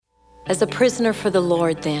As a prisoner for the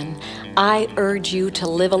Lord, then, I urge you to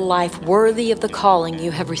live a life worthy of the calling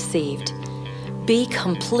you have received. Be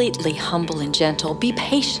completely humble and gentle. Be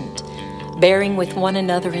patient, bearing with one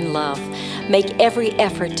another in love. Make every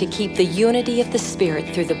effort to keep the unity of the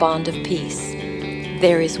Spirit through the bond of peace.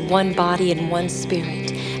 There is one body and one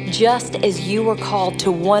Spirit, just as you were called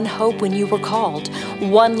to one hope when you were called,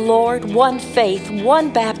 one Lord, one faith,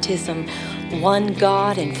 one baptism, one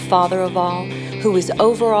God and Father of all, who is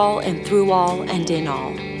over all and through all and in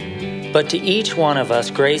all. But to each one of us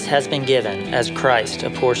grace has been given as Christ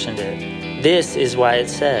apportioned it. This is why it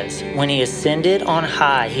says, when he ascended on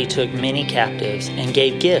high, he took many captives and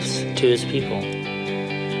gave gifts to his people.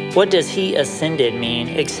 What does he ascended mean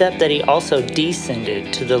except that he also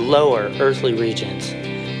descended to the lower earthly regions?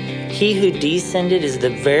 He who descended is the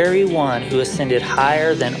very one who ascended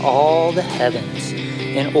higher than all the heavens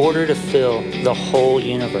in order to fill the whole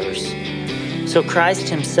universe. So Christ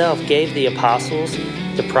himself gave the apostles,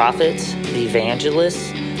 the prophets, the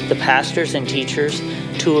evangelists, the pastors and teachers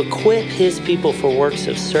to equip his people for works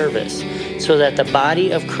of service, so that the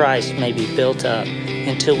body of Christ may be built up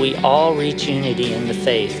until we all reach unity in the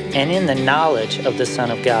faith and in the knowledge of the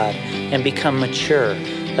Son of God and become mature,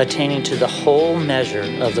 attaining to the whole measure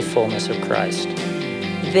of the fullness of Christ.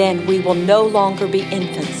 Then we will no longer be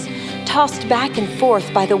infants, tossed back and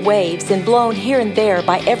forth by the waves and blown here and there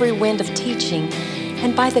by every wind of teaching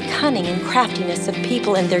and by the cunning and craftiness of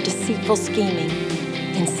people in their deceitful scheming.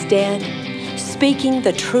 Instead, speaking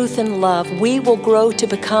the truth in love, we will grow to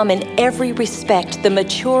become in every respect the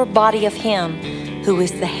mature body of Him who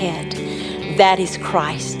is the head, that is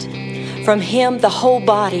Christ. From Him, the whole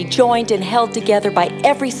body, joined and held together by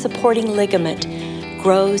every supporting ligament,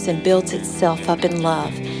 grows and builds itself up in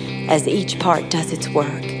love as each part does its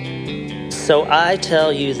work. So I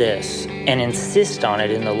tell you this, and insist on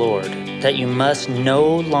it in the Lord, that you must no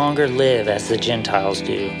longer live as the Gentiles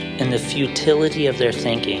do, in the futility of their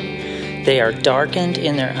thinking. They are darkened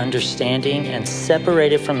in their understanding and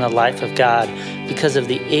separated from the life of God because of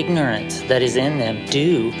the ignorance that is in them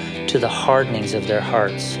due to the hardenings of their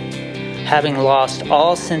hearts. Having lost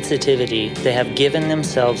all sensitivity, they have given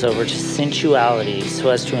themselves over to sensuality so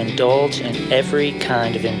as to indulge in every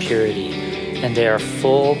kind of impurity, and they are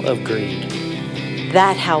full of greed.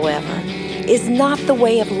 That, however, is not the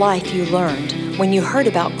way of life you learned when you heard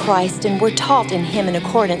about Christ and were taught in Him in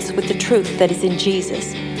accordance with the truth that is in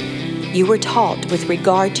Jesus. You were taught with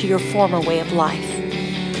regard to your former way of life,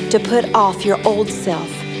 to put off your old self,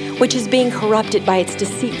 which is being corrupted by its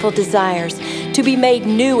deceitful desires, to be made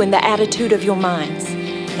new in the attitude of your minds,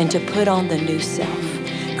 and to put on the new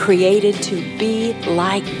self, created to be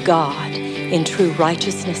like God in true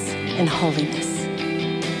righteousness and holiness.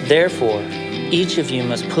 Therefore, each of you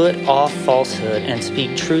must put off falsehood and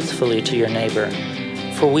speak truthfully to your neighbor,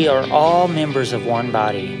 for we are all members of one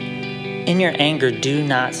body. In your anger, do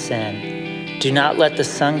not sin. Do not let the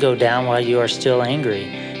sun go down while you are still angry,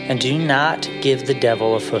 and do not give the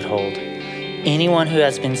devil a foothold. Anyone who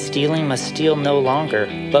has been stealing must steal no longer,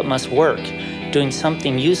 but must work, doing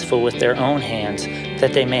something useful with their own hands,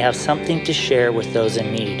 that they may have something to share with those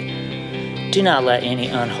in need. Do not let any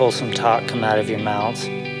unwholesome talk come out of your mouths,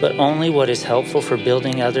 but only what is helpful for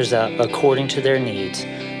building others up according to their needs,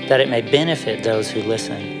 that it may benefit those who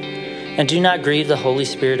listen. And do not grieve the Holy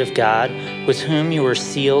Spirit of God, with whom you were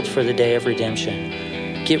sealed for the day of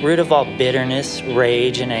redemption. Get rid of all bitterness,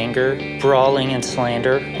 rage, and anger, brawling and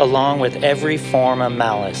slander, along with every form of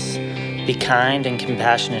malice. Be kind and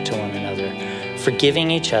compassionate to one another, forgiving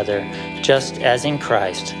each other, just as in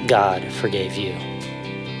Christ God forgave you.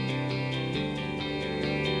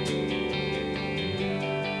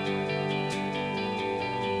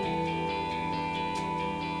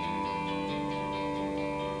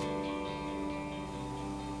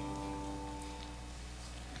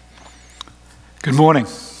 Good morning.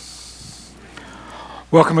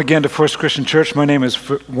 Welcome again to First Christian Church. My name is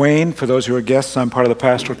Wayne. For those who are guests, I'm part of the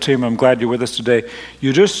pastoral team. I'm glad you're with us today.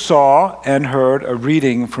 You just saw and heard a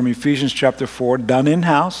reading from Ephesians chapter 4, done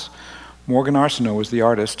in-house. Morgan Arsenault was the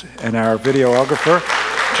artist, and our videographer,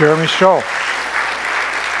 Jeremy Scholl.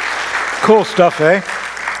 Cool stuff, eh?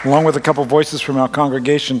 Along with a couple voices from our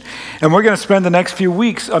congregation. And we're going to spend the next few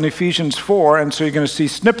weeks on Ephesians 4, and so you're going to see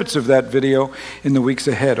snippets of that video in the weeks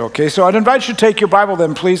ahead, okay? So I'd invite you to take your Bible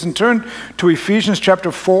then, please, and turn to Ephesians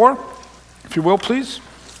chapter 4, if you will, please.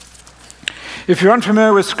 If you're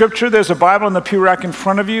unfamiliar with Scripture, there's a Bible in the pew rack in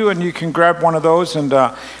front of you, and you can grab one of those, and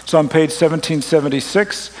it's on page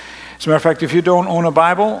 1776. As a matter of fact, if you don't own a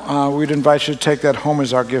Bible, we'd invite you to take that home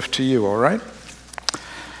as our gift to you, all right?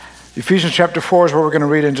 Ephesians chapter 4 is what we're going to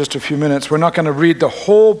read in just a few minutes. We're not going to read the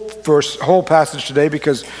whole passage today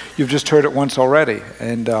because you've just heard it once already.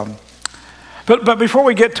 And but before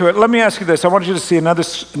we get to it, let me ask you this. I want you to see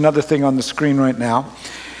another thing on the screen right now.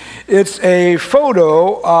 It's a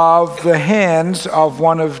photo of the hands of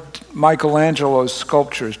one of Michelangelo's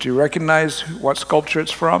sculptures. Do you recognize what sculpture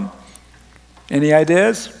it's from? Any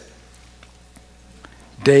ideas?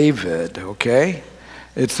 David, okay.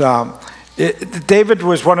 David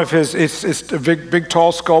was one of his, it's a big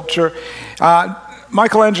tall sculpture.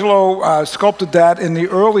 Michelangelo sculpted that in the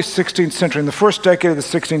early 16th century, in the first decade of the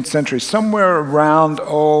 16th century, somewhere around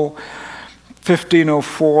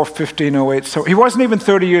 1504, 1508. So he wasn't even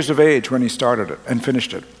 30 years of age when he started it and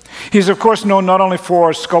finished it. He's, of course, known not only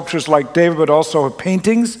for sculptures like David, but also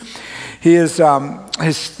paintings. He is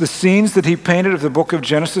the scenes that he painted of the book of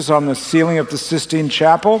Genesis on the ceiling of the Sistine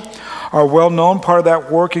Chapel are well known. Part of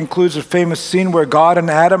that work includes a famous scene where God and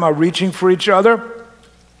Adam are reaching for each other.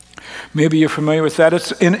 Maybe you're familiar with that.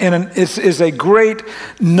 It's a great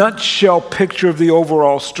nutshell picture of the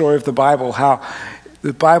overall story of the Bible, how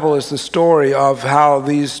the Bible is the story of how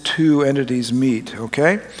these two entities meet,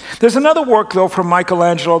 okay? There's another work, though, from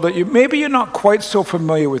Michelangelo that maybe you're not quite so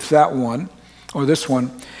familiar with that one, or this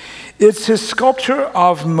one. It's his sculpture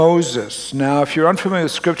of Moses. Now, if you're unfamiliar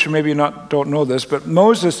with Scripture, maybe you don't know this, but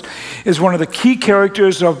Moses is one of the key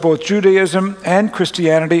characters of both Judaism and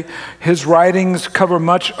Christianity. His writings cover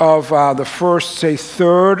much of the first, say,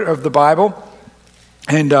 third of the Bible.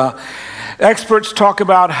 And experts talk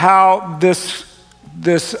about how this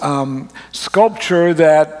sculpture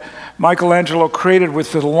that Michelangelo created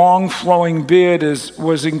with the long flowing beard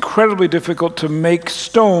was incredibly difficult to make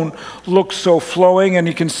stone look so flowing. And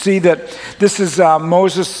you can see that this is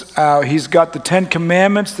Moses. He's got the 10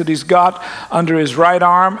 Commandments that he's got under his right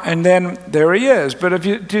arm, and then there he is. But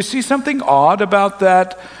do you see something odd about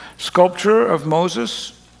that sculpture of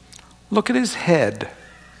Moses? Look at his head.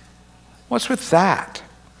 What's with that?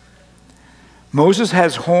 Moses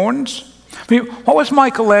has horns. I mean, what was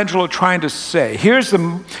Michelangelo trying to say? If you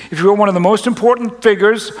will, one of the most important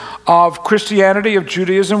figures of Christianity, of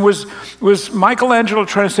Judaism, was Michelangelo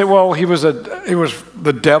trying to say, well, he was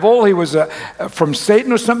the devil, he was from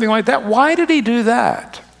Satan or something like that. Why did he do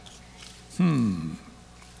that?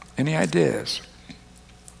 Any ideas?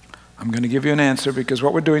 I'm going to give you an answer, because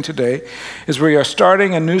what we're doing today is we are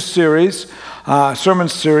starting a new series, sermon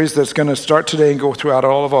series that's going to start today and go throughout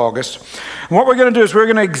all of August. And what we're going to do is we're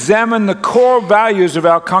going to examine the core values of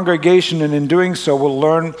our congregation, and in doing so we'll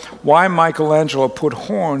learn why Michelangelo put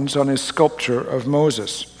horns on his sculpture of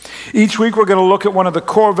Moses. Each week we're going to look at one of the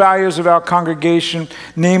core values of our congregation,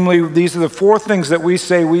 namely these are the 4 things that we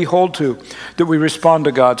say we hold to: that we respond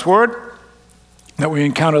to God's Word, that we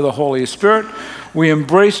encounter the Holy Spirit, we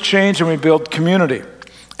embrace change, and we build community.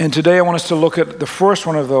 And today I want us to look at the first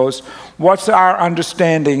one of those. What's our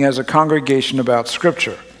understanding as a congregation about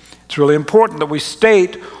Scripture? It's really important that we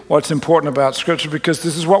state what's important about Scripture, because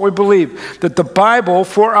this is what we believe, that the Bible,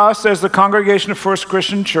 for us as the congregation of First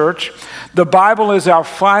Christian Church, the Bible is our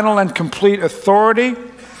final and complete authority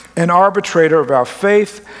and arbitrator of our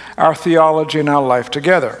faith, our theology, and our life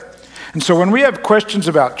together. And so when we have questions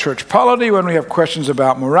about church polity, when we have questions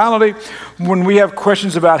about morality, when we have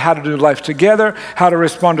questions about how to do life together, how to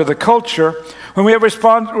respond to the culture, when we have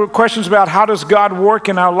questions about how does God work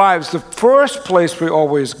in our lives, the first place we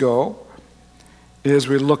always go is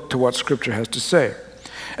we look to what Scripture has to say.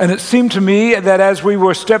 And it seemed to me that as we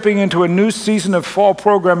were stepping into a new season of fall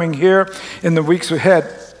programming here in the weeks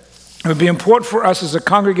ahead, it would be important for us as a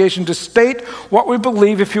congregation to state what we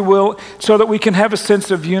believe, if you will, so that we can have a sense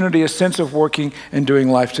of unity, a sense of working and doing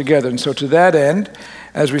life together. And so to that end,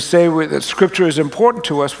 as we say that Scripture is important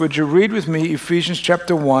to us, would you read with me Ephesians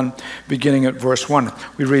chapter 1, beginning at verse 1.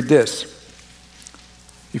 We read this.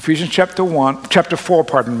 Ephesians chapter 4,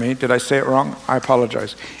 pardon me. Did I say it wrong? I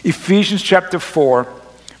apologize. Ephesians chapter 4,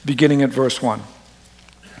 beginning at verse 1.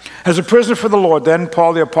 As a prisoner for the Lord, then,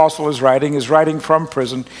 Paul the apostle is writing from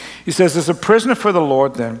prison. He says, as a prisoner for the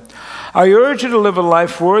Lord, then, I urge you to live a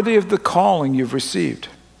life worthy of the calling you've received.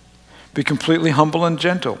 Be completely humble and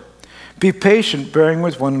gentle. Be patient, bearing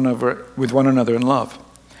with one another in love.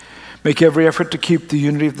 Make every effort to keep the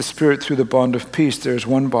unity of the Spirit through the bond of peace. There is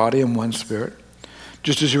one body and one Spirit.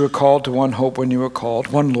 Just as you were called to one hope when you were called,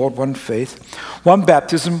 one Lord, one faith, one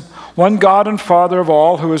baptism, one God and Father of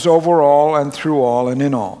all, who is over all and through all and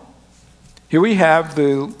in all. Here we have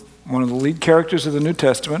one of the lead characters of the New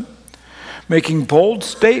Testament making bold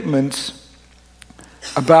statements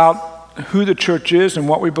about who the church is and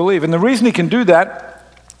what we believe. And the reason he can do that,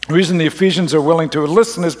 the reason the Ephesians are willing to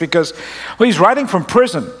listen, is because, well, he's writing from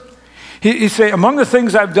prison. He's saying, among the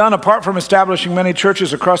things I've done, apart from establishing many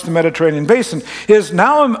churches across the Mediterranean basin, is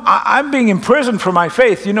now I'm being imprisoned for my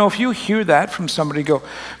faith. You know, if you hear that from somebody, go,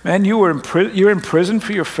 man, you're in prison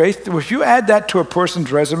for your faith. If you add that to a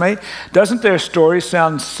person's resume, doesn't their story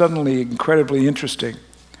sound suddenly incredibly interesting?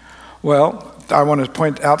 Well, I want to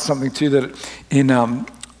point out something to you that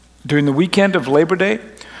during the weekend of Labor Day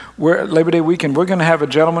weekend, we're going to have a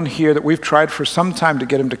gentleman here that we've tried for some time to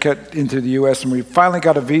get him to get into the U.S., and we finally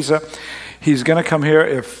got a visa. He's going to come here.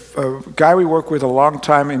 If a guy we work with a long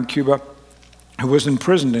time in Cuba who was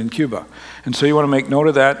imprisoned in Cuba. And so you want to make note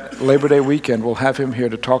of that. Labor Day weekend, we'll have him here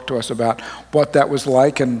to talk to us about what that was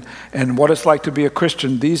like and what it's like to be a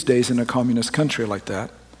Christian these days in a communist country like that.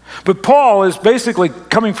 But Paul is basically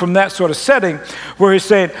coming from that sort of setting where he's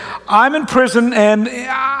saying, I'm in prison, and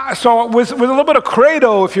so with a little bit of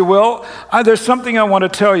credo, if you will, there's something I want to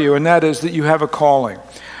tell you, and that is that you have a calling.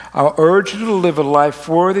 I'll urge you to live a life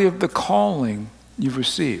worthy of the calling you've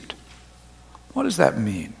received. What does that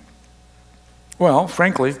mean? Well,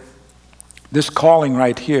 frankly, this calling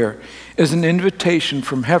right here is an invitation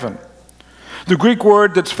from heaven. The Greek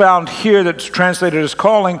word that's found here that's translated as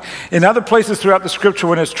calling, in other places throughout the scripture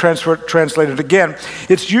when it's translated again,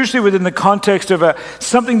 it's usually within the context of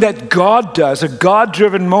something that God does, a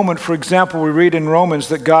God-driven moment. For example, we read in Romans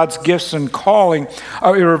that God's gifts and calling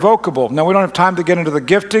are irrevocable. Now, we don't have time to get into the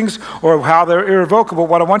giftings or how they're irrevocable.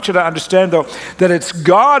 What I want you to understand, though, that it's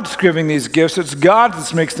God's giving these gifts. It's God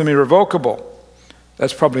that makes them irrevocable.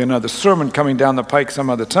 That's probably another sermon coming down the pike some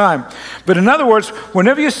other time. But in other words,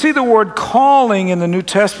 whenever you see the word calling in the New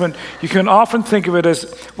Testament, you can often think of it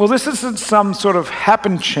as, well, this isn't some sort of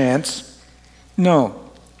happen chance. No.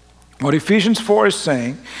 What Ephesians 4 is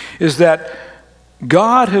saying is that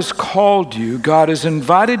God has called you, God has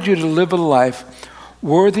invited you to live a life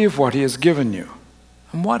worthy of what he has given you.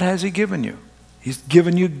 And what has he given you? He's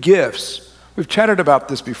given you gifts. We've chatted about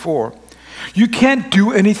this before. You can't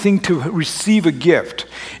do anything to receive a gift.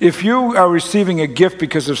 If you are receiving a gift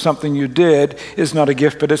because of something you did, it's not a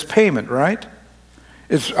gift, but it's payment, right?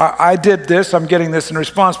 It's, I did this, I'm getting this in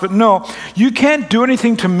response. But no, you can't do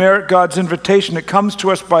anything to merit God's invitation. It comes to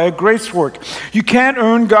us by a grace work. You can't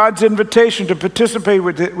earn God's invitation to participate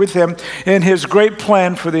with him in his great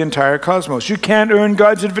plan for the entire cosmos. You can't earn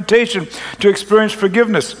God's invitation to experience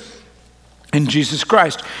forgiveness in Jesus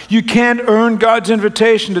Christ. You can't earn God's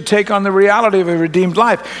invitation to take on the reality of a redeemed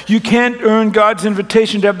life. You can't earn God's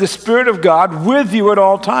invitation to have the Spirit of God with you at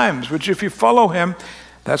all times, which if you follow him,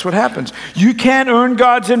 that's what happens. You can't earn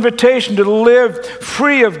God's invitation to live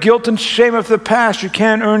free of guilt and shame of the past. You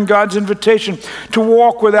can't earn God's invitation to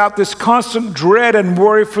walk without this constant dread and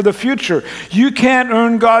worry for the future. You can't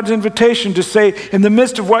earn God's invitation to say, in the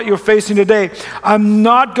midst of what you're facing today, I'm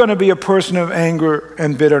not going to be a person of anger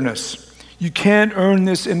and bitterness. You can't earn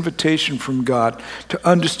this invitation from God to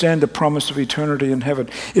understand the promise of eternity in heaven.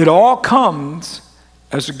 It all comes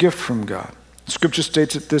as a gift from God. Scripture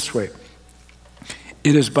states it this way.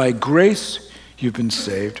 It is by grace you've been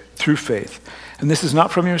saved through faith. And this is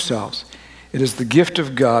not from yourselves. It is the gift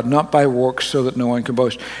of God, not by works, so that no one can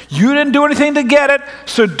boast. You didn't do anything to get it,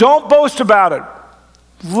 so don't boast about it.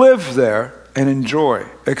 Live there and enjoy.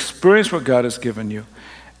 Experience what God has given you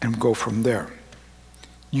and go from there.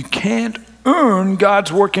 You can't earn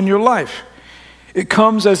God's work in your life. It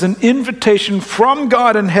comes as an invitation from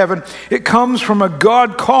God in heaven. It comes from a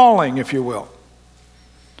God calling, if you will.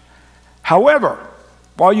 However,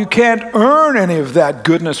 while you can't earn any of that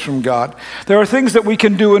goodness from God, there are things that we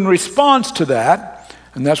can do in response to that,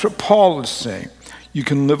 and that's what Paul is saying. You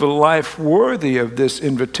can live a life worthy of this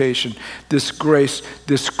invitation, this grace,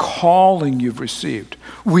 this calling you've received.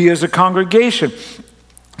 We as a congregation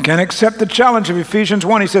can accept the challenge of Ephesians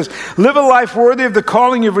 1. He says, live a life worthy of the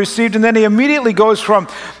calling you've received. And then he immediately goes from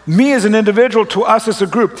me as an individual to us as a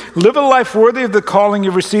group. Live a life worthy of the calling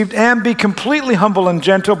you've received and be completely humble and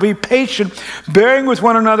gentle. Be patient, bearing with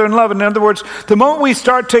one another in love. In other words, the moment we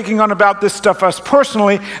start taking on about this stuff us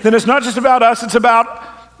personally, then it's not just about us. It's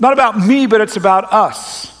not about me, but it's about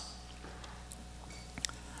us.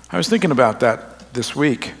 I was thinking about that this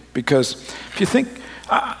week because if you think,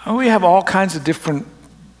 we have all kinds of different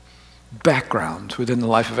backgrounds within the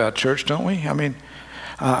life of our church, don't we? I mean,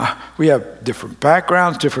 we have different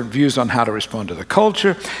backgrounds, different views on how to respond to the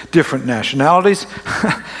culture, different nationalities.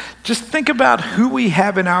 Just think about who we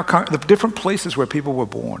have in the different places where people were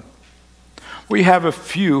born. We have a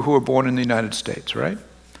few who were born in the United States, right?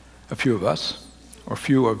 A few of us, or a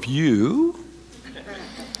few of you.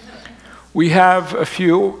 We have a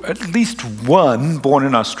few, at least one, born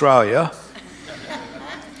in Australia.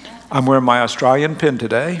 I'm wearing my Australian pin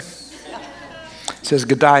today. It says,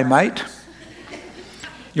 "G'day, mate."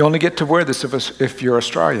 You only get to wear this if you're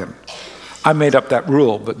Australian. I made up that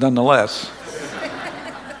rule, but nonetheless.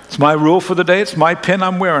 It's my rule for the day. It's my pin.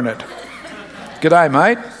 I'm wearing it. G'day,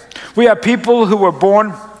 mate. We have people who were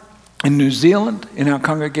born in New Zealand in our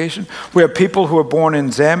congregation. We have people who were born in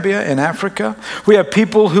Zambia, in Africa. We have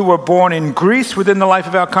people who were born in Greece within the life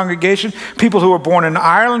of our congregation. People who were born in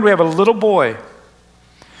Ireland. We have a little boy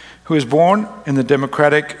who was born in the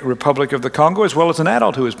Democratic Republic of the Congo, as well as an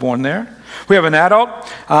adult who was born there. We have an adult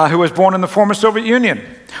who was born in the former Soviet Union.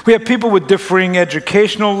 We have people with differing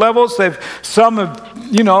educational levels. Some of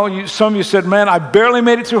you said, man, I barely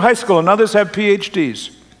made it through high school, and others have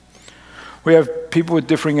PhDs. We have people with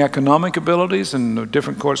differing economic abilities and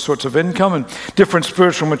different sorts of income and different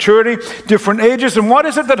spiritual maturity, different ages. And what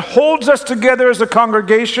is it that holds us together as a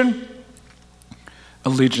congregation?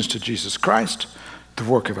 Allegiance to Jesus Christ, the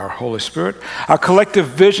work of our Holy Spirit, our collective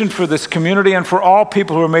vision for this community and for all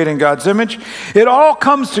people who are made in God's image. It all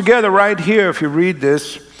comes together right here if you read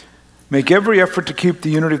this. Make every effort to keep the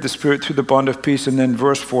unity of the Spirit through the bond of peace. And then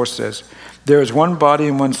verse 4 says, there is one body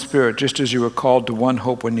and one Spirit, just as you were called to one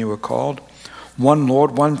hope when you were called. One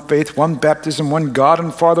Lord, one faith, one baptism, one God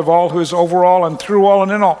and Father of all, who is over all and through all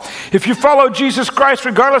and in all. If you follow Jesus Christ,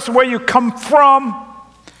 regardless of where you come from,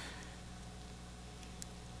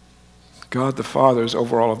 God the Father is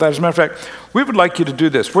over all of that. As a matter of fact, we would like you to do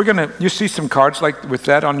this. You see some cards like with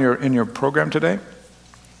that in your program today?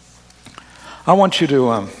 I want you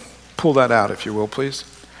to pull that out, if you will, please.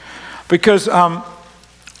 Because we're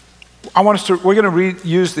going to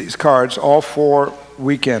use these cards all 4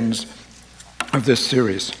 weekends of this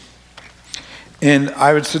series. And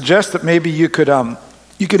I would suggest that maybe you could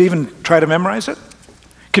even try to memorize it.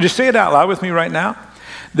 Could you say it out loud with me right now?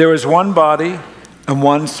 There is one body and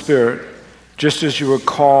one Spirit, just as you were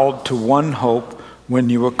called to one hope when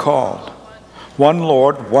you were called. One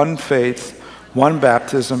Lord, one faith, one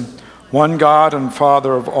baptism, one God and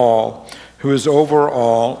Father of all, who is over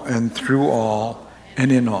all and through all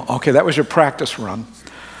and in all. Okay, that was your practice run.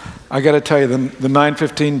 I got to tell you, the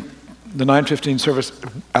 9:15 service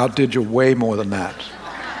outdid you way more than that.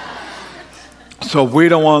 So we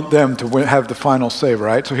don't want them to have the final say,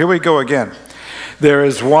 right? So here we go again. There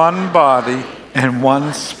is one body and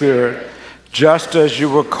one Spirit, just as you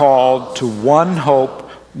were called to one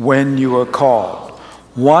hope when you were called.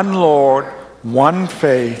 One Lord, one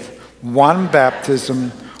faith, one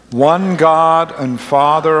baptism, one God and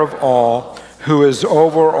Father of all, who is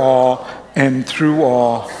over all and through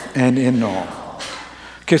all and in all.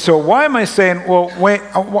 Okay, so why am I saying, why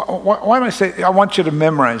am I saying, I want you to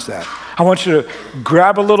memorize that. I want you to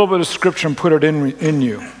grab a little bit of scripture and put it in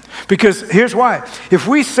you. Because here's why. If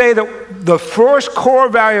we say that the first core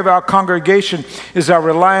value of our congregation is our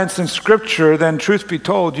reliance in scripture, then truth be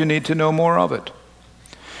told, you need to know more of it.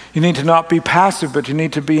 You need to not be passive, but you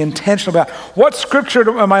need to be intentional about what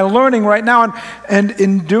scripture am I learning right now? And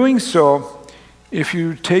in doing so, if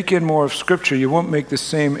you take in more of scripture, you won't make the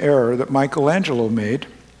same error that Michelangelo made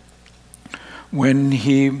when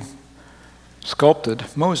he sculpted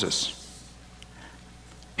Moses.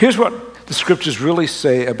 Here's what the scriptures really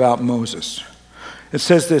say about Moses. It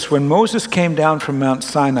says this: when Moses came down from Mount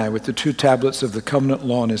Sinai with the 2 tablets of the covenant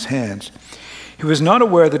law in his hands, he was not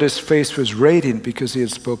aware that his face was radiant because he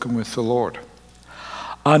had spoken with the Lord.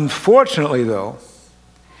 Unfortunately, though,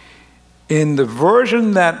 in the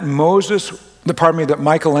version that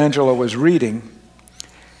Michelangelo was reading,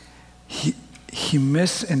 he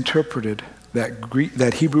misinterpreted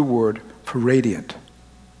that Hebrew word for radiant.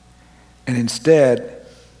 And instead,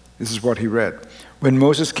 this is what he read. When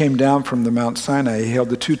Moses came down from the Mount Sinai, he held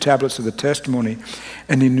the 2 tablets of the testimony,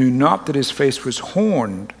 and he knew not that his face was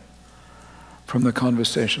horned from the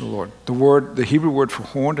conversation of the Lord. The Hebrew word for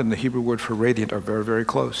horned and the Hebrew word for radiant are very, very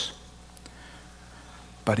close.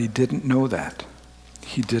 But he didn't know that.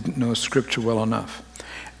 He didn't know scripture well enough.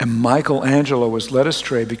 And Michelangelo was led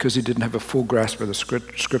astray because he didn't have a full grasp of the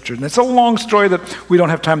scripture. And it's a long story that we don't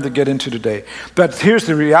have time to get into today. But here's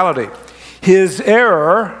the reality. His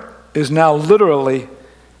error is now literally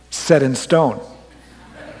set in stone.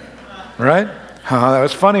 Right? Oh, that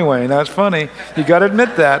was funny, Wayne. That was funny. You got to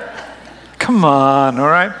admit that. Come on, all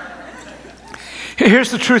right? Here's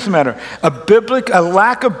the truth of the matter. A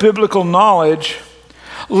lack of biblical knowledge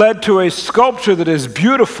led to a sculpture that is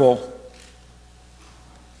beautiful,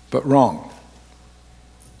 but wrong.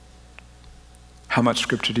 How much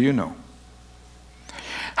scripture do you know?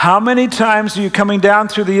 How many times are you coming down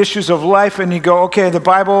through the issues of life and you go, okay, the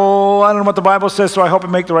Bible, I don't know what the Bible says, so I hope I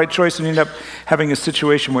make the right choice, and you end up having a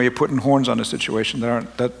situation where you're putting horns on a situation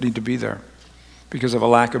that need to be there because of a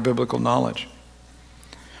lack of biblical knowledge.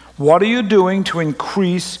 What are you doing to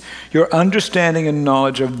increase your understanding and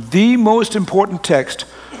knowledge of the most important text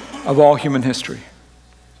of all human history?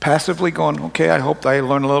 Passively going, okay, I hope I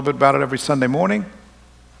learn a little bit about it every Sunday morning.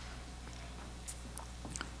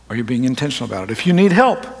 Or are you being intentional about it? If you need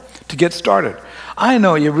help to get started, I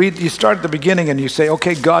know you start at the beginning and you say,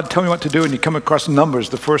 okay, God, tell me what to do, and you come across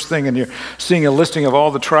Numbers, the first thing, and you're seeing a listing of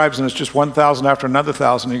all the tribes, and it's just 1,000 after another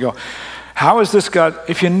 1,000, and you go, how is this God?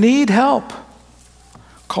 If you need help,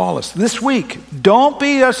 call us this week. Don't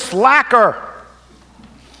be a slacker.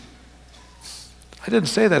 I didn't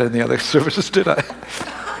say that in the other services, did I?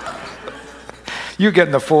 You're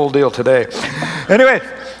getting the full deal today. Anyway,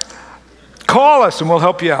 call us and we'll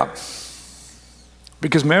help you out.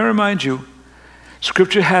 Because may I remind you,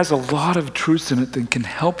 Scripture has a lot of truths in it that can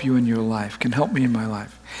help you in your life, can help me in my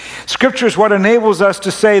life. Scripture is what enables us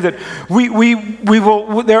to say that we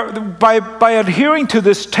will, by adhering to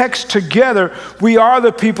this text together, we are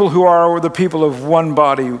the people who are the people of one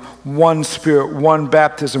body, one Spirit, one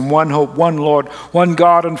baptism, one hope, one Lord, one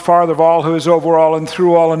God and Father of all, who is over all and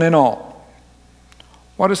through all and in all.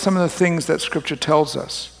 What are some of the things that Scripture tells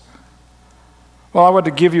us? Well, I want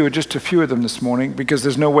to give you just a few of them this morning because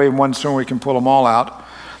there's no way in one sermon we can pull them all out.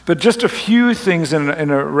 But just a few things in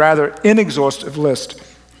a rather inexhaustive list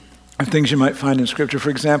of things you might find in Scripture. For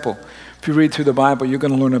example, if you read through the Bible, you're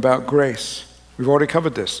going to learn about grace. We've already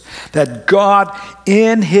covered this. That God,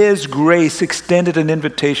 in His grace, extended an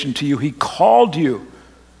invitation to you. He called you.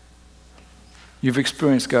 You've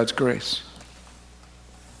experienced God's grace.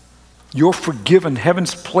 You're forgiven.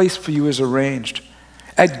 Heaven's place for you is arranged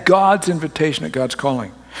at God's invitation, at God's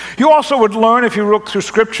calling. You also would learn, if you look through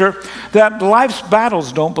Scripture, that life's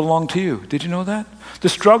battles don't belong to you. Did you know that? The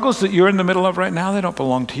struggles that you're in the middle of right now, they don't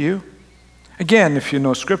belong to you. Again, if you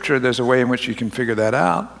know Scripture, there's a way in which you can figure that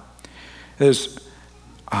out. There's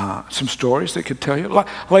some stories that could tell you.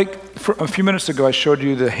 Like for a few minutes ago, I showed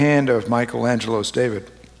you the hand of Michelangelo's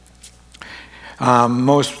David.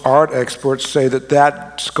 Most art experts say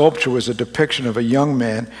that sculpture was a depiction of a young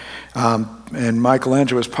man, and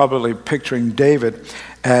Michelangelo was probably picturing David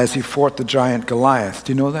as he fought the giant Goliath.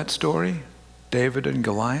 Do you know that story? David and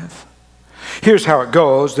Goliath? Here's how it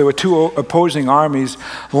goes. There were two opposing armies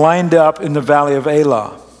lined up in the valley of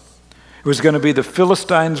Elah. It was going to be the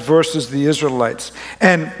Philistines versus the Israelites.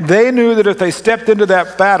 And they knew that if they stepped into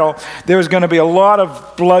that battle, there was going to be a lot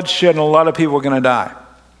of bloodshed and a lot of people were going to die.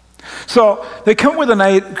 So they come with an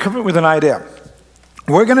idea.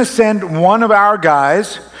 We're going to send one of our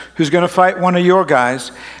guys who's going to fight one of your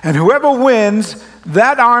guys, and whoever wins,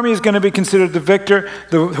 that army is going to be considered the victor.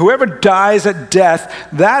 Whoever dies at death,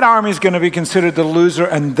 that army is going to be considered the loser,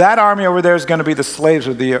 and that army over there is going to be the slaves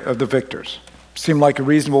of the victors. Seemed like a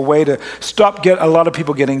reasonable way to stop a lot of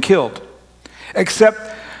people getting killed. Except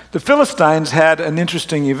the Philistines had an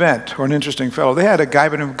interesting event, or an interesting fellow. They had a guy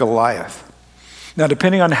by the name of Goliath. Now,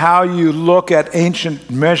 depending on how you look at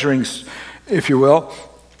ancient measurings, if you will,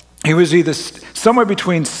 he was either somewhere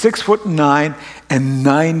between 6'9" and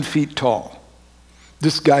 9 feet tall.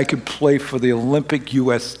 This guy could play for the Olympic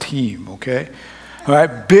U.S. team, okay? All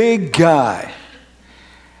right, big guy.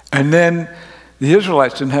 And then the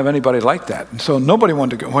Israelites didn't have anybody like that. And so nobody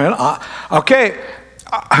wanted to go, I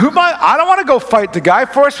don't want to go fight the guy.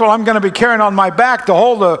 First of all, I'm going to be carrying on my back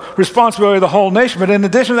the responsibility of the whole nation. But in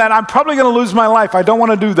addition to that, I'm probably going to lose my life. I don't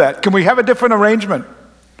want to do that. Can we have a different arrangement?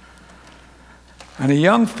 And a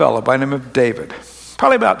young fellow by the name of David,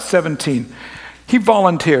 probably about 17, he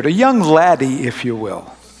volunteered, a young laddie, if you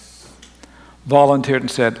will, volunteered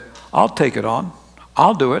and said, I'll take it on.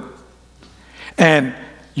 I'll do it. And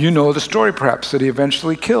you know the story perhaps, that he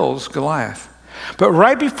eventually kills Goliath. But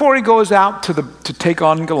right before he goes out to take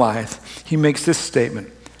on Goliath, he makes this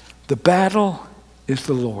statement: the battle is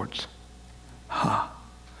the Lord's.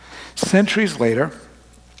 Centuries later,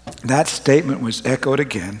 that statement was echoed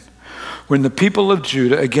again when the people of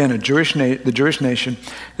Judah, again the Jewish nation,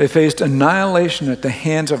 they faced annihilation at the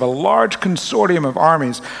hands of a large consortium of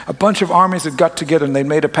armies. A bunch of armies had got together and they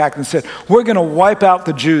made a pact and said, we're going to wipe out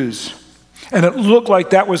the Jews. And it looked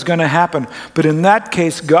like that was going to happen. But in that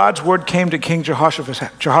case, God's word came to King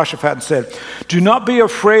Jehoshaphat and said, do not be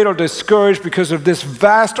afraid or discouraged because of this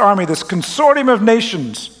vast army, this consortium of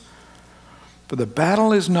nations. For the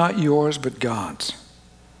battle is not yours, but God's.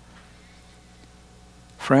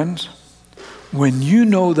 Friends, when you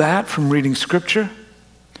know that from reading Scripture,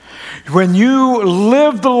 when you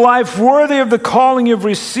live the life worthy of the calling you've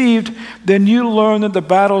received, then you learn that the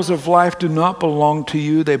battles of life do not belong to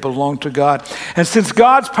you, they belong to God. And since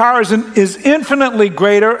God's power is infinitely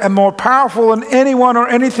greater and more powerful than anyone or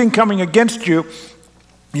anything coming against you,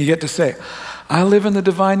 you get to say, I live in the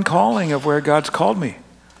divine calling of where God's called me.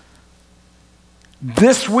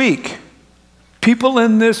 This week, people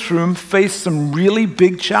in this room face some really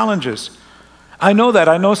big challenges. I know that.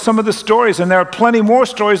 I know some of the stories, and there are plenty more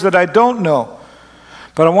stories that I don't know.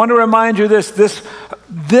 But I want to remind you this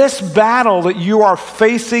battle that you are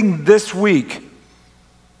facing this week,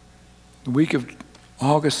 the week of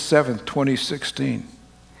August 7th, 2016,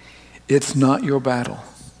 it's not your battle.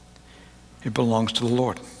 It belongs to the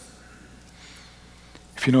Lord.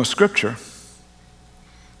 If you know Scripture,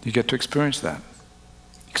 you get to experience that.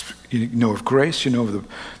 You know of grace, you know of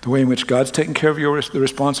the way in which God's taking care of the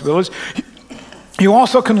responsibilities. You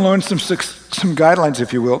also can learn some guidelines,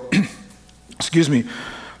 if you will, excuse me,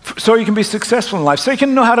 so you can be successful in life, so you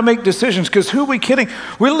can know how to make decisions, because who are we kidding?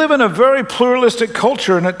 We live in a very pluralistic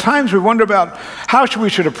culture, and at times we wonder about how we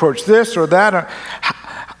should approach this or that, or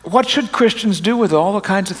what should Christians do with all the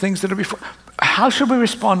kinds of things that are before? How should we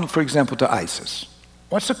respond, for example, to ISIS?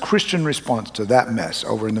 What's a Christian response to that mess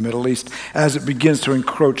over in the Middle East as it begins to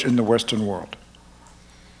encroach in the Western world?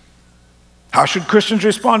 How should Christians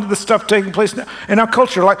respond to the stuff taking place in our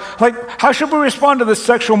culture? Like how should we respond to the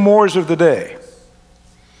sexual mores of the day?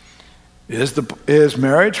 Is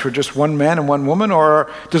marriage for just one man and one woman,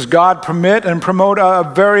 or does God permit and promote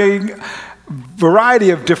a variety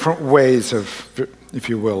of different ways of, if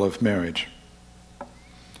you will, of marriage?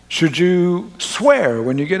 Should you swear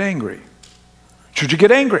when you get angry? Should you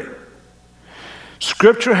get angry?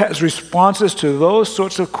 Scripture has responses to those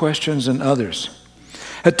sorts of questions and others.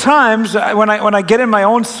 At times, when I get in my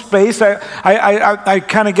own space, I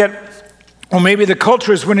kind of get, well, maybe the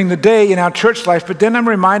culture is winning the day in our church life, but then I'm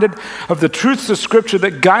reminded of the truths of Scripture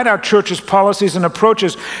that guide our church's policies and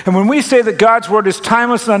approaches. And when we say that God's Word is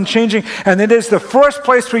timeless and unchanging, and it is the first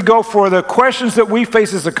place we go for the questions that we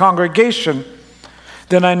face as a congregation,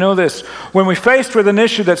 then I know this. When we're faced with an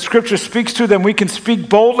issue that Scripture speaks to, then we can speak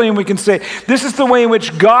boldly and we can say, this is the way in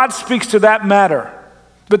which God speaks to that matter.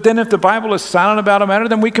 But then if the Bible is silent about a matter,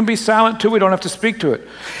 then we can be silent too. We don't have to speak to it.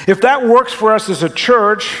 If that works for us as a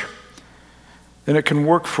church, then it can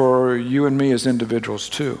work for you and me as individuals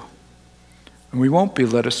too. And we won't be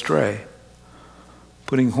led astray,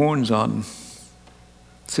 putting horns on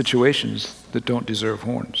situations that don't deserve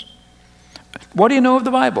horns. What do you know of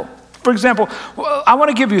the Bible? For example, I want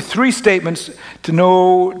to give you 3 statements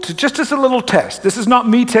just as a little test. This is not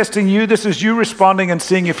me testing you. This is you responding and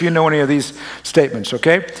seeing if you know any of these statements,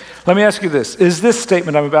 okay? Let me ask you this. Is this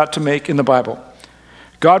statement I'm about to make in the Bible?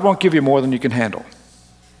 God won't give you more than you can handle.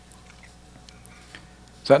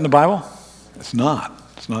 Is that in the Bible? It's not.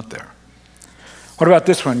 It's not there. What about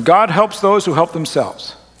this one? God helps those who help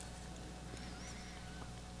themselves.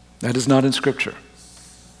 That is not in Scripture.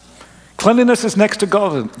 Cleanliness is next to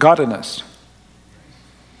godliness.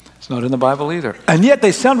 It's not in the Bible either. And yet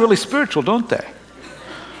they sound really spiritual, don't they?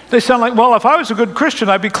 They sound like, well, if I was a good Christian,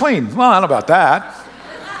 I'd be clean. Well, I don't know about that.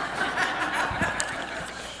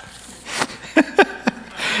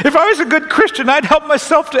 If I was a good Christian, I'd help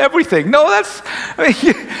myself to everything. No, we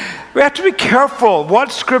have to be careful.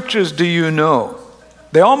 What scriptures do you know?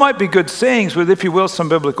 They all might be good sayings with, if you will, some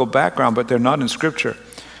biblical background, but they're not in Scripture.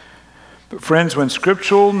 But friends, when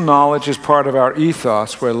scriptural knowledge is part of our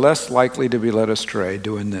ethos, we're less likely to be led astray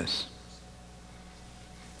doing this.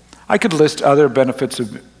 I could list other benefits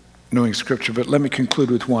of knowing Scripture, but let me conclude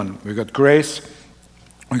with one. We've got grace.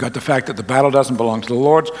 We got the fact that the battle doesn't belong to the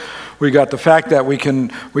Lord. We got the fact that we can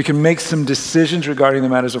make some decisions regarding the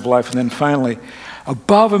matters of life. And then finally,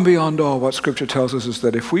 above and beyond all, what Scripture tells us is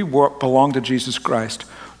that if we belong to Jesus Christ,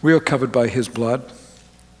 we are covered by His blood.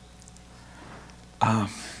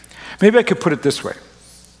 Maybe I could put it this way.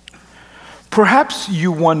 Perhaps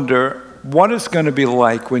you wonder what it's going to be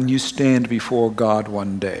like when you stand before God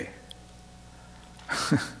one day.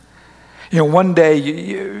 One day,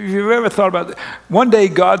 you've ever thought about that? One day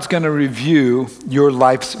God's going to review your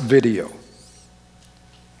life's video.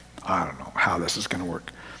 I don't know how this is going to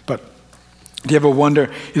work. But do you ever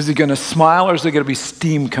wonder, is he going to smile or is there going to be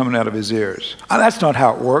steam coming out of his ears? That's not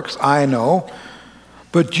how it works, I know.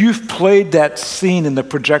 But you've played that scene in the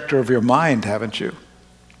projector of your mind, haven't you?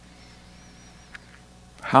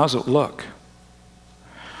 How's it look?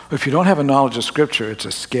 If you don't have a knowledge of Scripture, it's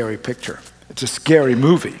a scary picture. It's a scary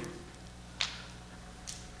movie.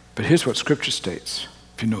 But here's what Scripture states.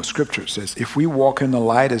 If you know Scripture, it says, if we walk in the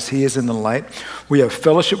light as He is in the light, we have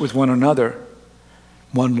fellowship with one another.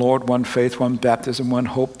 One Lord, one faith, one baptism, one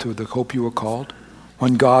hope, to the hope you were called.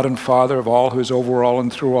 One God and Father of all, who is over all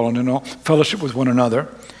and through all and in all, fellowship with one another.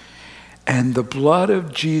 And the blood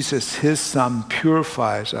of Jesus, His Son,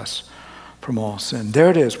 purifies us from all sin. There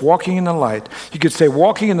it is, walking in the light. You could say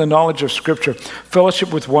walking in the knowledge of Scripture,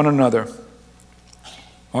 fellowship with one another.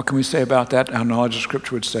 What can we say about that? Our knowledge of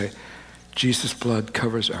Scripture would say, Jesus' blood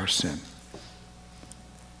covers our sin.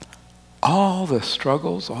 All the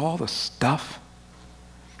struggles, all the stuff,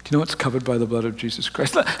 do you know what's covered by the blood of Jesus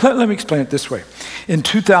Christ? Let me explain it this way. In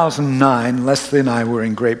 2009, Leslie and I were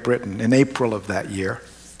in Great Britain in April of that year.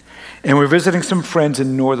 And we were visiting some friends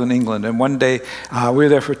in northern England. And one day, we were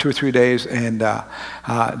there for 2 or 3 days, and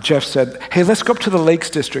Jeff said, hey, let's go up to the Lakes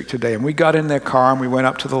District today. And we got in their car, and we went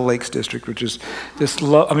up to the Lakes District, which is this,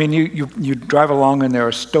 you drive along, and there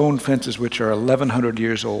are stone fences which are 1,100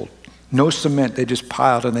 years old. No cement, they just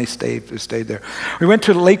piled, and they stayed there. We went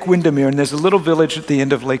to Lake Windermere, and there's a little village at the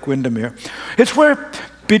end of Lake Windermere. It's where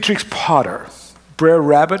Beatrix Potter, Brer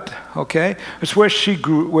Rabbit, okay? It's where she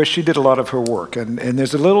grew, where she did a lot of her work. And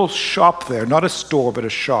there's a little shop there, not a store, but a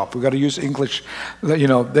shop. We've got to use English, you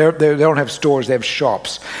know, they don't have stores, they have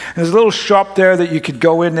shops. And there's a little shop there that you could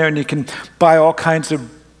go in there and you can buy all kinds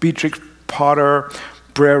of Beatrix Potter,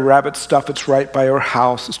 Brer Rabbit stuff. It's right by her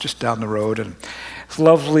house. It's just down the road. And it's a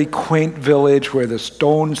lovely, quaint village where the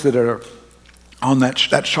stones that are on that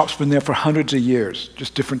shop's been there for hundreds of years,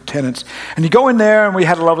 just different tenants. And you go in there, and we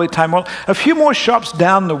had a lovely time. Well, a few more shops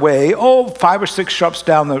down the way, 5 or 6 shops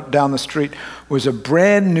down the street, was a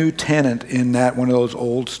brand new tenant in that one of those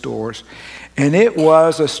old stores. And it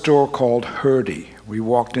was a store called Hurdy. We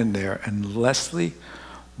walked in there, and Leslie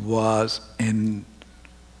was in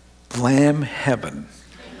lamb heaven.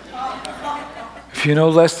 If you know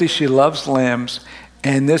Leslie, she loves lambs.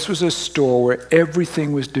 And this was a store where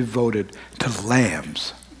everything was devoted to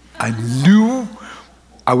lambs. I knew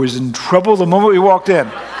I was in trouble the moment we walked in.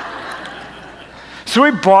 So we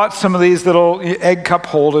bought some of these little egg cup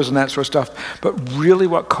holders and that sort of stuff. But really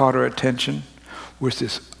what caught our attention was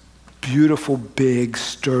this beautiful, big,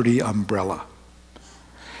 sturdy umbrella.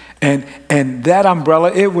 And that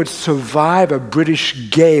umbrella, it would survive a British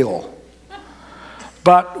gale.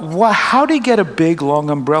 But how do you get a big, long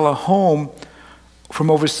umbrella home from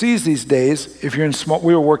overseas these days? If you're in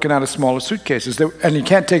we were working out of smaller suitcases, and you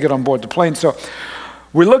can't take it on board the plane. So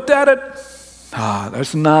we looked at it.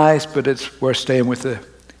 That's nice, but we're staying with the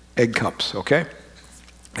egg cups, okay?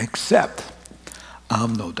 Except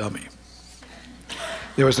I'm no dummy.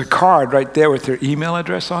 There was a card right there with their email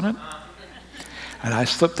address on it, and I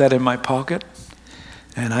slipped that in my pocket,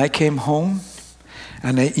 and I came home,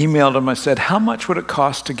 and I emailed them. I said, how much would it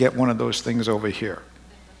cost to get one of those things over here?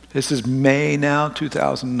 This is May now,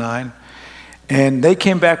 2009. And they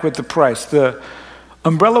came back with the price. The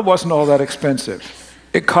umbrella wasn't all that expensive.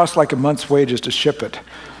 It cost like a month's wages to ship it.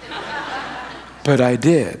 But I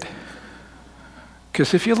did.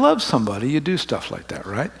 Because if you love somebody, you do stuff like that,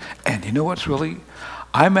 right? And you know what's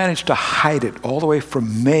I managed to hide it all the way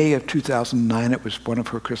from May of 2009. It was one of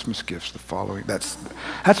her Christmas gifts the following. That's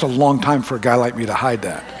a long time for a guy like me to hide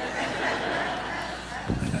that.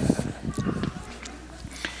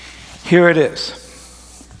 Here it is.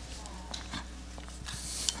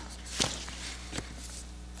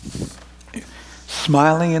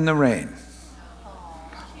 Smiling in the rain.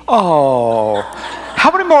 Oh,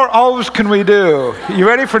 how many more O's can we do? You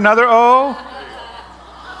ready for another O?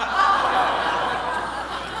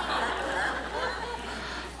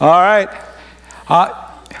 All right.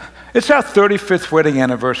 It's our 35th wedding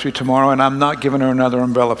anniversary tomorrow, and I'm not giving her another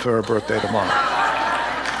umbrella for her birthday tomorrow,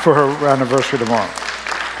 for her anniversary tomorrow.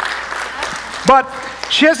 But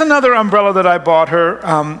she has another umbrella that I bought her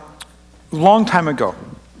a long time ago.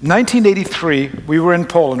 1983, we were in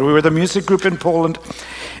Poland. We were the music group in Poland.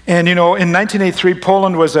 And, you know, in 1983,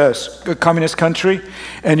 Poland was a communist country,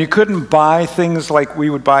 and you couldn't buy things like we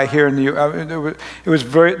would buy here in the U.S.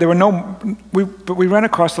 But we ran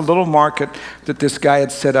across a little market that this guy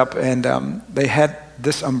had set up, and they had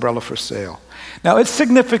this umbrella for sale. Now, it's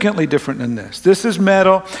significantly different than this. This is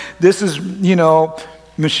metal. This is, you know,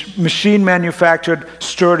 machine manufactured,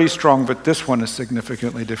 sturdy, strong, but this one is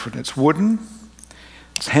significantly different. It's wooden,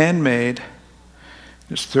 it's handmade,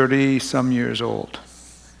 it's 30-some years old.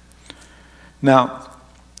 Now,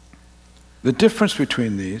 the difference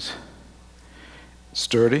between these,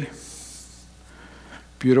 sturdy,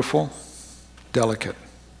 beautiful, delicate.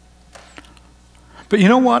 But you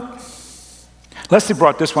know what? Leslie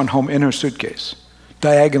brought this one home in her suitcase,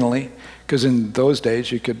 diagonally, because in those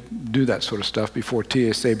days you could do that sort of stuff before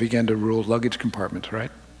TSA began to rule luggage compartments,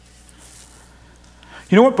 right?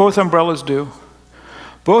 You know what both umbrellas do?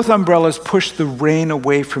 Both umbrellas push the rain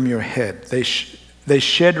away from your head. They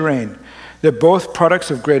shed rain. They're both products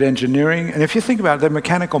of great engineering, and if you think about it, they're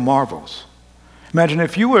mechanical marvels. Imagine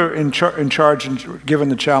if you were in charge and given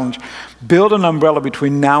the challenge, build an umbrella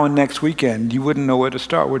between now and next weekend, you wouldn't know where to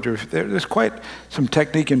start, would you? There's quite some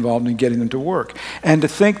technique involved in getting them to work. And to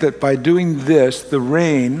think that by doing this, the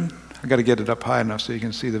rain, I've got to get it up high enough so you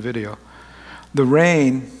can see the video. The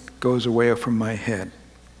rain goes away from my head.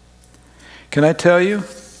 Can I tell you,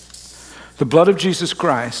 the blood of Jesus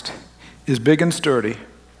Christ is big and sturdy,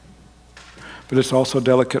 but it's also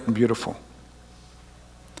delicate and beautiful.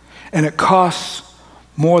 And it costs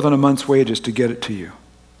more than a month's wages to get it to you.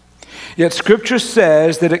 Yet Scripture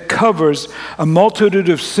says that it covers a multitude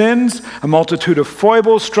of sins, a multitude of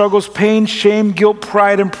foibles, struggles, pain, shame, guilt,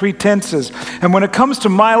 pride, and pretenses. And when it comes to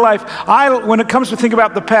my life, when it comes to think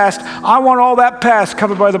about the past, I want all that past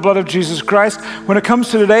covered by the blood of Jesus Christ. When it comes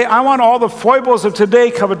to today, I want all the foibles of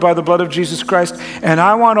today covered by the blood of Jesus Christ. And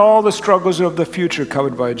I want all the struggles of the future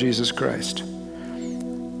covered by Jesus Christ.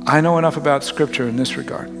 I know enough about Scripture in this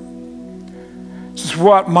regard. This is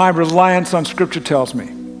what my reliance on Scripture tells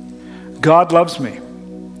me. God loves me.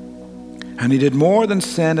 And he did more than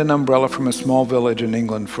send an umbrella from a small village in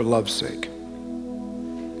England for love's sake.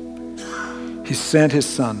 He sent his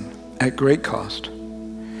Son at great cost.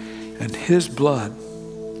 And his blood,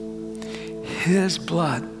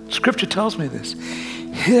 Scripture tells me this,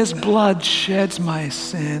 his blood sheds my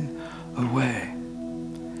sin away.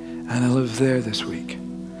 And I live there this week,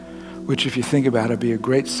 which if you think about it, would be a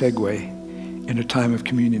great segue in a time of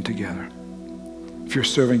communion together. If you're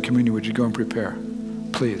serving communion, would you go and prepare?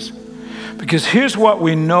 Please. Because here's what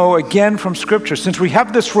we know again from Scripture. Since we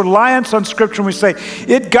have this reliance on Scripture and we say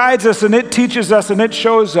it guides us and it teaches us and it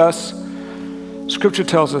shows us, Scripture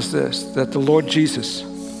tells us this, that the Lord Jesus,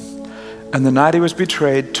 and the night he was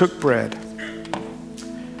betrayed, took bread.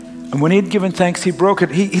 And when he'd given thanks, he broke it.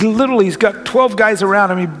 He's got 12 guys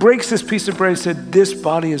around him. He breaks this piece of bread and said, this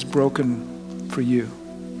body is broken for you.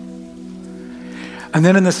 And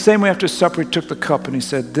then in the same way after supper, he took the cup and he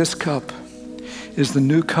said, this cup is the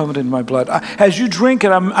new covenant in my blood. As you drink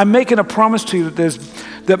it, I'm making a promise to you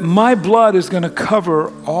that my blood is going to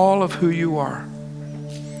cover all of who you are.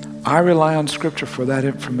 I rely on Scripture for that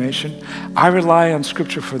information. I rely on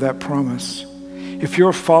Scripture for that promise. If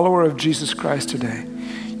you're a follower of Jesus Christ today,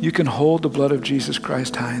 you can hold the blood of Jesus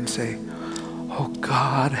Christ high and say, oh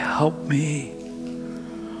God, help me.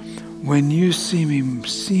 When you see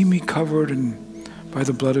me covered by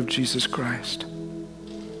the blood of Jesus Christ.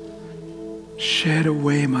 Shed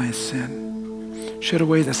away my sin. Shed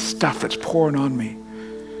away the stuff that's pouring on me.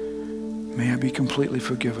 May I be completely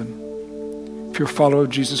forgiven. If you're a follower of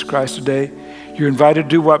Jesus Christ today, you're invited to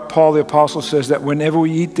do what Paul the Apostle says, that whenever we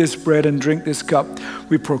eat this bread and drink this cup,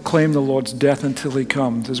 we proclaim the Lord's death until he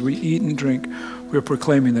comes. As we eat and drink, we're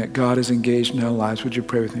proclaiming that God is engaged in our lives. Would you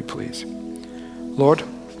pray with me, please? Lord,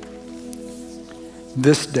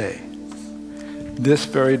 this day, this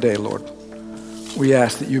very day, Lord, we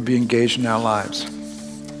ask that you be engaged in our lives.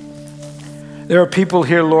 There are people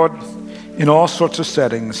here, Lord, in all sorts of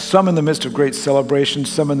settings, some in the midst of great celebration,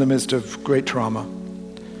 some in the midst of great trauma.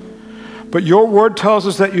 But your word tells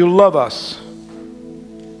us that you love us.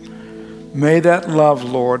 May that love,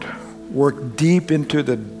 Lord, work deep into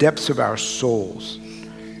the depths of our souls,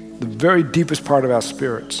 the very deepest part of our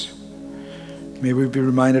spirits. May we be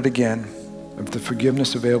reminded again of the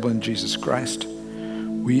forgiveness available in Jesus Christ.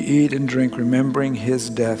 We eat and drink remembering his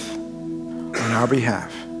death on our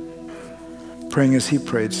behalf, praying as he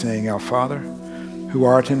prayed, saying, Our Father, who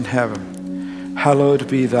art in heaven, hallowed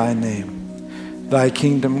be thy name. Thy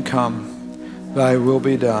kingdom come, thy will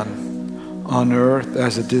be done, on earth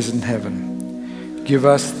as it is in heaven. Give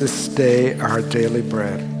us this day our daily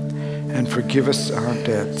bread, and forgive us our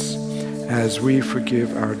debts, as we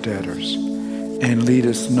forgive our debtors. And lead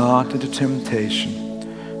us not into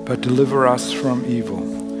temptation, but deliver us from evil.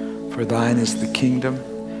 For thine is the kingdom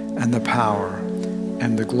and the power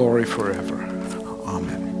and the glory forever.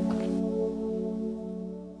 Amen.